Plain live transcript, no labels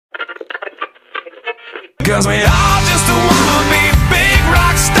Cause we all just wanna be big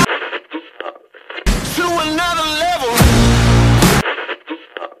rock stars to another level.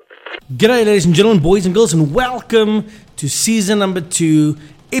 G'day ladies and gentlemen, boys and girls, and welcome to season number 2,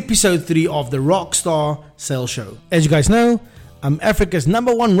 episode 3 of the Rockstar Sales Show. As you guys know, I'm Africa's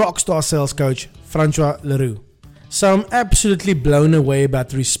 #1 rockstar sales coach, Francois Leroux. So I'm absolutely blown away about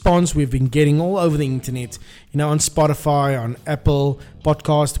the response we've been getting all over the internet. You know, on Spotify, on Apple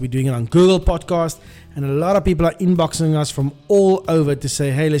Podcast, we're doing it on Google Podcast, and a lot of people are inboxing us from all over to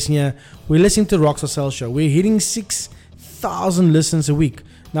say, hey, listen here, we're listening to the Rockstar Sales Show. We're hitting 6,000 listens a week.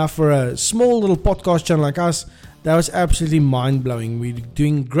 Now, for a small little podcast channel like us, that was absolutely mind-blowing. We're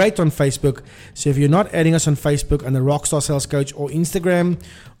doing great on Facebook. So if you're not adding us on Facebook and the Rockstar Sales Coach, or Instagram,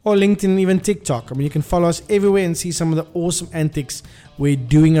 or LinkedIn, even TikTok, I mean, you can follow us everywhere and see some of the awesome antics we're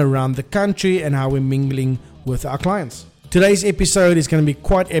doing around the country and how we're mingling with our clients. Today's episode is going to be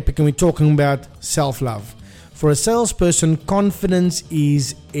quite epic, and we're talking about self-love. For a salesperson, confidence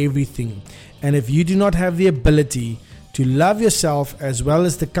is everything. And if you do not have the ability to love yourself as well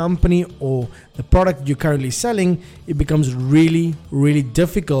as the company or the product you're currently selling, it becomes really, really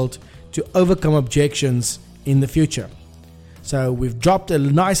difficult to overcome objections in the future. So we've dropped a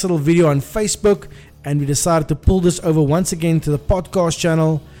nice little video on Facebook, and we decided to pull this over once again to the podcast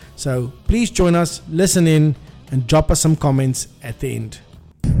channel. So please join us, listen in, and drop us some comments at the end.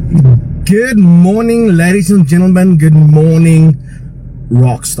 Good morning, ladies and gentlemen. Good morning,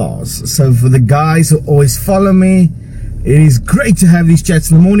 rock stars. So for the guys who always follow me, it is great to have these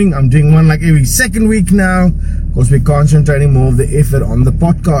chats in the morning. I'm doing one like every second week now, because we're concentrating more of the effort on the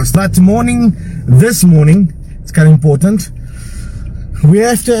podcast. But this morning, it's kind of important. We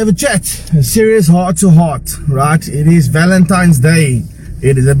have to have a chat, a serious heart to heart, right? It is Valentine's Day.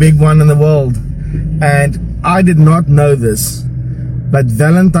 It is a big one in the world. And I did not know this, but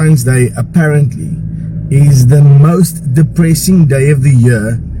Valentine's Day apparently is the most depressing day of the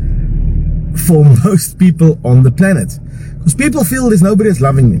year for most people on the planet. Because people feel there's nobody that's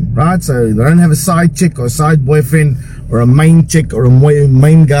loving them, right? So they don't have a side chick or a side boyfriend or a main chick or a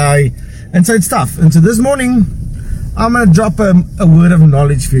main guy. And so it's tough. And so this morning, I'm going to drop a word of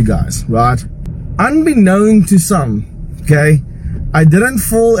knowledge for you guys, right? Unbeknown to some, okay, I didn't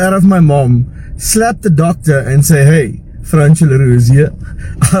fall out of my mom, slap the doctor and say, hey, Francois Leroux is here.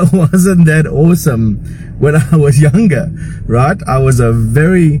 I wasn't that awesome when I was younger, right? I was a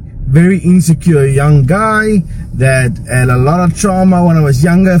very, very insecure young guy that had a lot of trauma when I was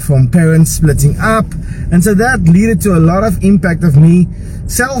younger from parents splitting up. And so that led to a lot of impact of me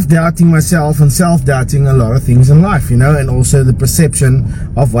self-doubting myself and self-doubting a lot of things in life, you know, and also the perception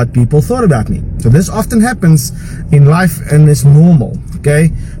of what people thought about me. So this often happens in life and it's normal,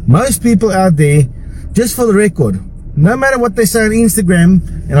 okay? Most people out there, just for the record, no matter what they say on Instagram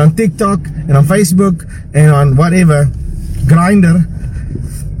and on TikTok and on Facebook and on whatever, Grindr,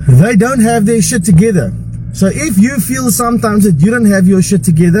 they don't have their shit together. So if you feel sometimes that you don't have your shit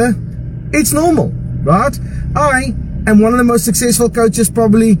together, it's normal, right? I am one of the most successful coaches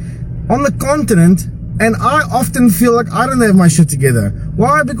probably on the continent, and I often feel like I don't have my shit together.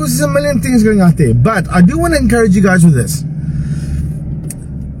 Why? Because there's a million things going out there. But I do want to encourage you guys with this.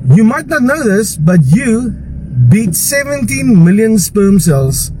 You might not know this, but you beat 17 million sperm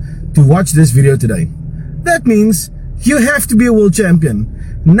cells to watch this video today. That means you have to be a world champion.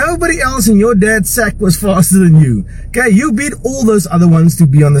 Nobody else in your dad's sack was faster than you. Okay, you beat all those other ones to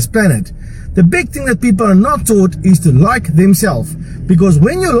be on this planet. The big thing that people are not taught is to like themselves. Because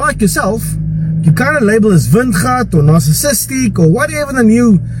when you like yourself, you kind of label as windgat or narcissistic or whatever the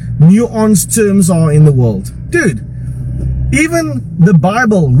new nuanced terms are in the world. Dude, even the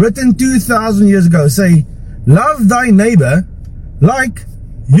Bible, written 2,000 years ago, say, love thy neighbor like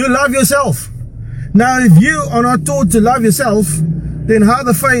you love yourself. Now, if you are not taught to love yourself, then how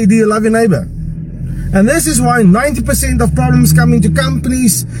the fuck do you love your neighbor? And this is why 90% of problems come into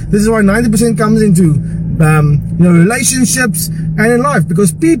companies. This is why 90% comes into relationships and in life,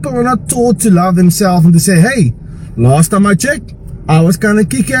 because people are not taught to love themselves and to say, hey, last time I checked, I was kind of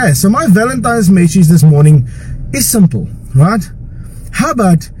kick ass. So my Valentine's message this morning is simple, right? How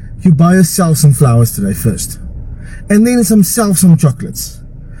about you buy yourself some flowers today first, and then some chocolates,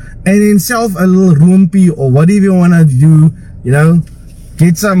 and then self a little roompie or whatever you want to do, you know,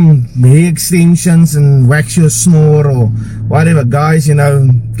 get some hair extensions and wax your snore or whatever. Guys, you know,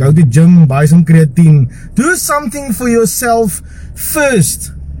 go to gym, buy some creatine, do something for yourself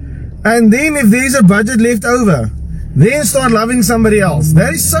first, and then if there's a budget left over, then start loving somebody else.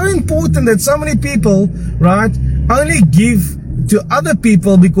 That is so important, that so many people, right, only give to other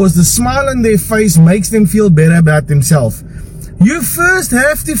people because the smile on their face makes them feel better about themselves. You first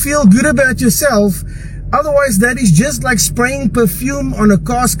have to feel good about yourself Otherwise, that is just like spraying perfume on a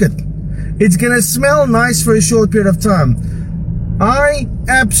casket. It's gonna smell nice for a short period of time. I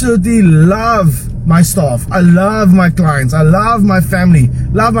absolutely love my staff. I love my clients. I love my family.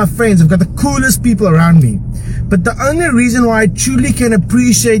 Love my friends. I've got the coolest people around me. But the only reason why I truly can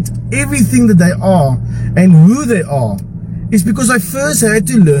appreciate everything that they are and who they are is because I first had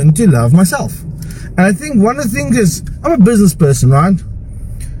to learn to love myself. And I think one of the things is, I'm a business person, right?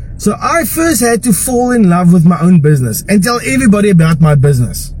 So I first had to fall in love with my own business and tell everybody about my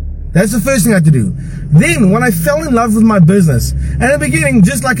business. That's the first thing I had to do. Then when I fell in love with my business, and in the beginning,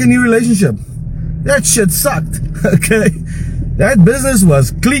 just like a new relationship, that shit sucked, okay? That business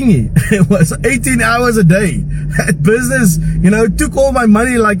was clingy. It was 18 hours a day. That business, took all my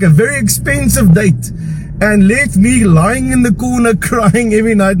money like a very expensive date and left me lying in the corner crying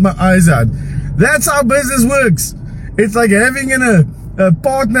every night my eyes out. That's how business works. It's like having a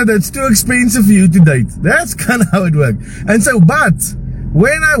partner that's too expensive for you to date. That's kind of how it works. And so, but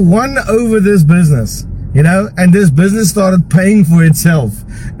when I won over this business, and this business started paying for itself,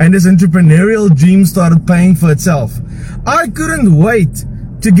 and this entrepreneurial dream started paying for itself, I couldn't wait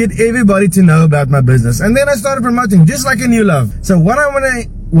to get everybody to know about my business. And then I started promoting just like a new love. So what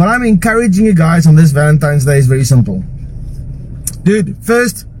I'm encouraging you guys on this Valentine's Day is very simple. Dude,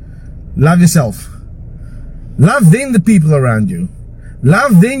 first, love yourself. Love then the people around you.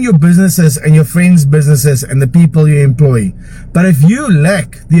 Love then your businesses and your friends' businesses and the people you employ. But if you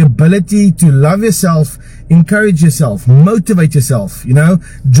lack the ability to love yourself, encourage yourself, motivate yourself,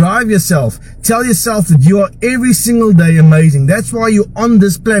 drive yourself, tell yourself that you are every single day amazing. That's why you're on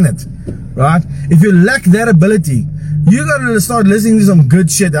this planet, right? If you lack that ability, you gotta start listening to some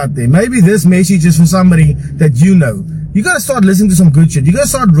good shit out there. Maybe this message is for somebody that you know. You gotta start listening to some good shit. You gotta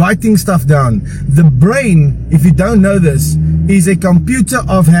start writing stuff down. The brain, if you don't know this, is a computer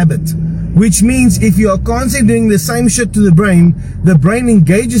of habit. Which means if you are constantly doing the same shit to the brain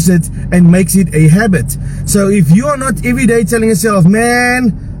engages it and makes it a habit. So if you are not every day telling yourself,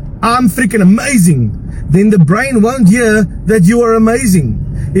 man, I'm freaking amazing, then the brain won't hear that you are amazing.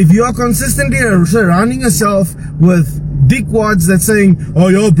 If you are consistently surrounding yourself with dickwads that's saying, oh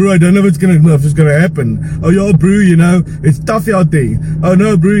yeah bro, I don't know if it's gonna happen. Oh yeah bro, it's tough out there. Oh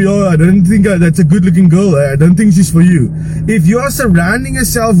no bro, yo, I don't think that's a good looking girl. I don't think she's for you. If you are surrounding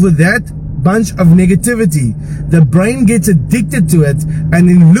yourself with that bunch of negativity, the brain gets addicted to it and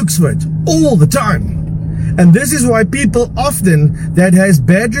then looks for it all the time. And this is why people often that has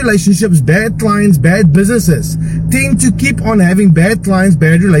bad relationships, bad clients, bad businesses tend to keep on having bad clients,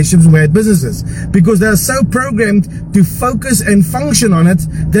 bad relationships, bad businesses, because they are so programmed to focus and function on it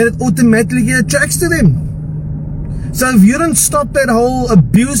that it automatically attracts to them. So if you don't stop that whole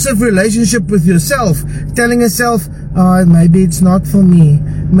abusive relationship with yourself, telling yourself, oh, maybe it's not for me,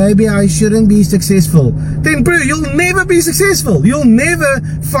 maybe I shouldn't be successful, then bro, you'll never be successful. You'll never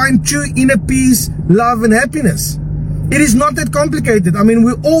find true inner peace, love and happiness. It is not that complicated. I mean,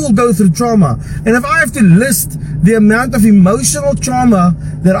 we all go through trauma. And if I have to list the amount of emotional trauma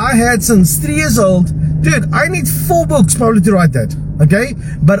that I had since 3 years old, dude, I need 4 books probably to write that, okay?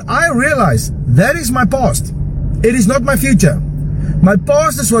 But I realize that is my past. It is not my future. My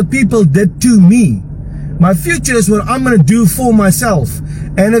past is what people did to me. My future is what I'm going to do for myself.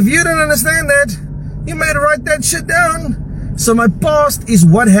 And if you don't understand that, you might write that shit down. So my past is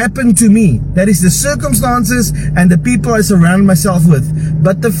what happened to me. That is the circumstances and the people I surround myself with.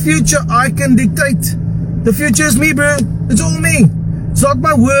 But the future I can dictate. The future is me, bro. It's all me. It's not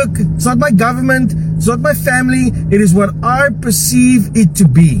my work. It's not my government. It's not my family. It is what I perceive it to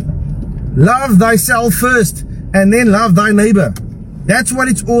be. Love thyself first, and then love thy neighbor. That's what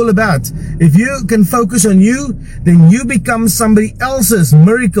it's all about. If you can focus on you, then you become somebody else's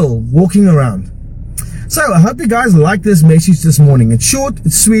miracle walking around. So I hope you guys like this message this morning. It's short,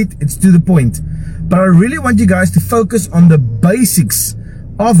 it's sweet, it's to the point. But I really want you guys to focus on the basics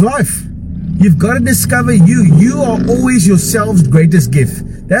of life. You've got to discover you. You are always yourself's greatest gift.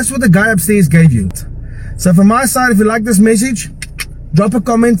 That's what the guy upstairs gave you. So from my side, if you like this message, drop a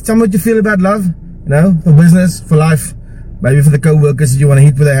comment. Tell me what you feel about love. For business, for life, maybe for the co-workers that you want to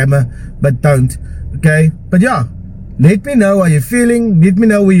hit with a hammer, but don't, okay? But yeah, let me know how you're feeling, let me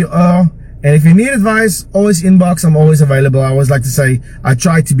know where you are, and if you need advice, always inbox. I'm always available. I always like to say, I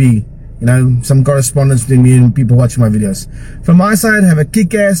try to be, some correspondence between me and people watching my videos. From my side, have a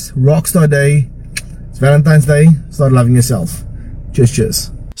kick-ass, rockstar day. It's Valentine's Day. Start loving yourself. Cheers,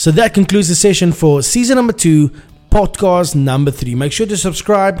 cheers. So that concludes the session for season number 2, podcast number 3. Make sure to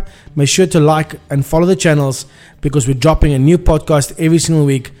subscribe, make sure to like and follow the channels, because we're dropping a new podcast every single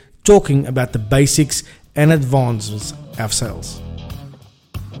week talking about the basics and advances of sales.